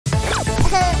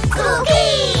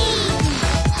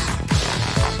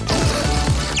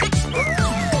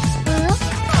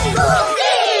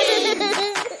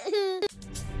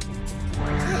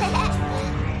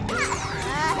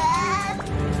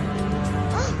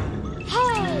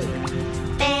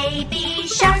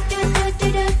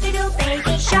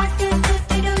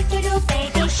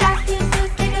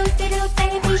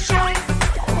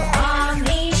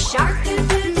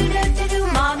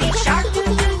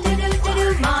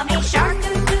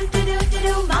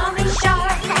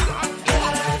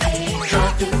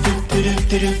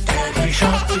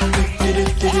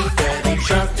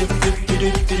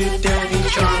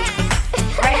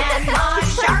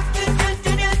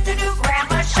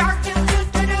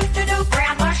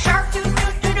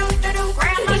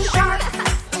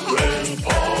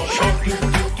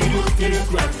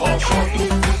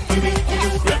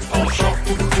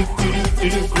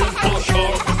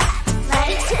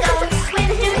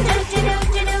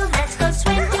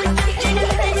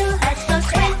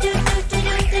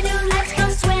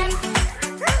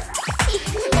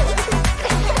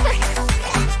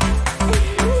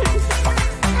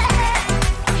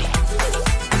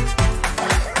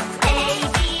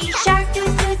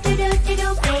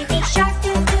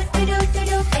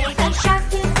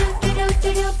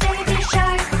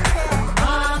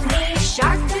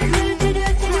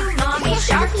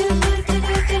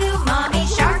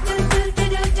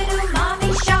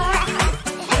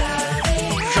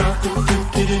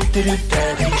Daddy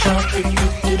shark,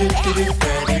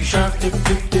 Daddy shark, Daddy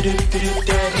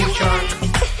shark.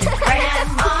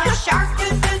 Grandma shark,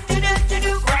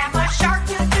 Grandma shark,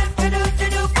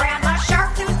 Grandma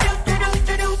shark,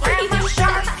 Grandma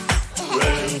shark.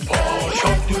 Grandpa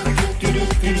shark,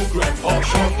 Grandpa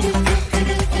shark,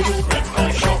 Grandpa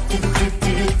shark,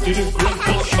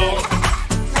 Grandpa shark.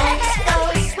 Let's go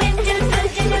swim, let's go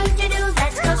swim,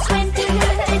 let's go swim,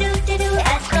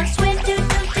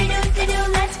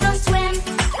 let's go swim.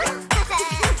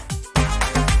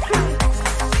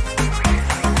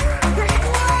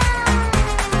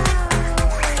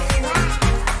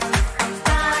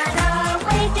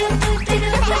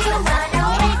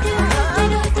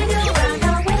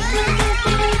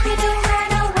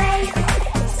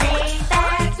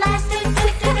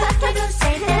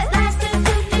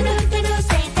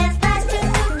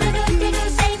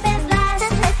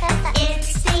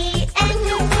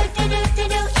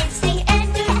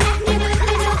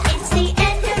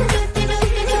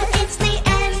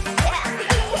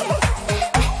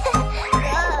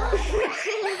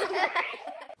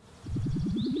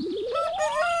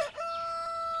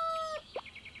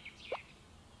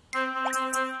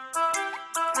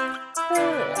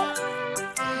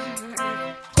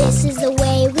 This is the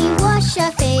way we wash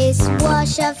our face,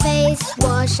 wash our face,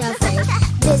 wash our face.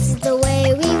 This is the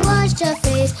way we wash our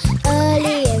face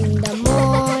early in the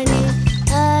morning,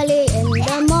 early in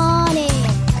the morning.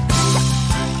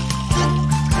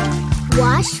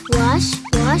 Wash, wash,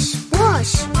 wash,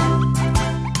 wash.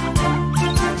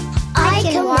 I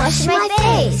can wash my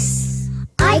face.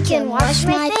 I can wash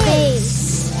my face.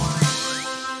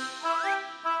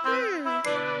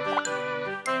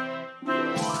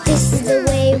 This is the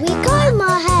way we comb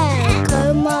our hair,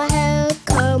 comb our hair,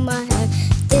 comb our hair.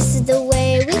 This is the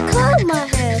way we comb our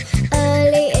hair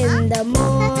early in the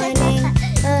morning,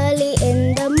 early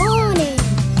in the morning.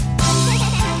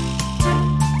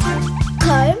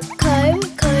 Comb, comb,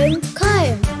 comb,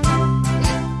 comb.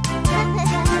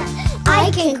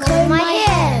 I can comb my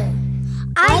hair.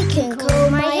 I can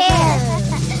comb my hair.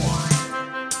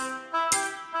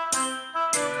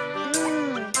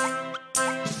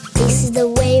 This is the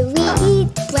way we eat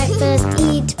breakfast,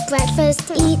 eat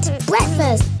breakfast, eat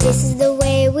breakfast. This is the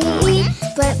way we eat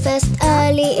breakfast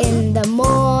early in the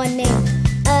morning,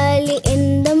 early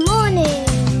in the morning.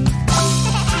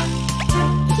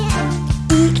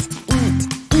 Eat, eat,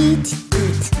 eat,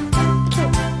 eat.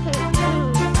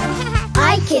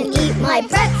 I can eat my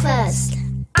breakfast.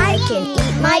 I can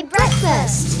eat my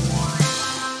breakfast.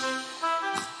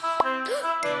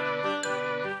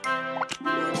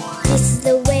 This is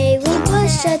the way we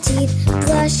brush our teeth,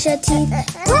 brush our teeth,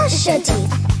 brush our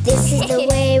teeth. This is the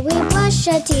way we brush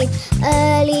our teeth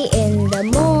early in the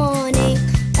morning,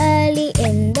 early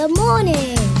in the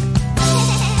morning.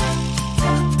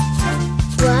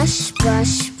 Brush,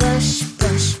 brush, brush,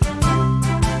 brush.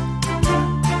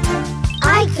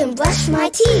 I can brush my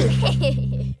teeth.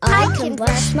 I can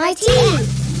brush my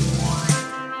teeth.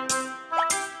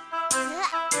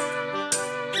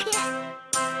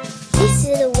 This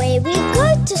is the way we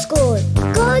go to school,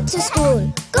 go to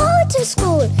school, go to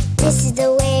school. This is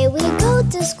the way we go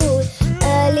to school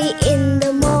early in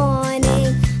the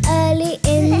morning, early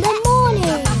in the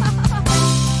morning.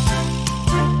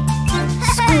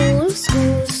 School,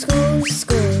 school, school,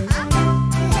 school.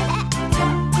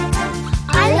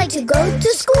 I like to go to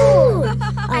school.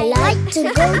 I like to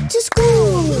go to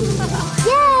school.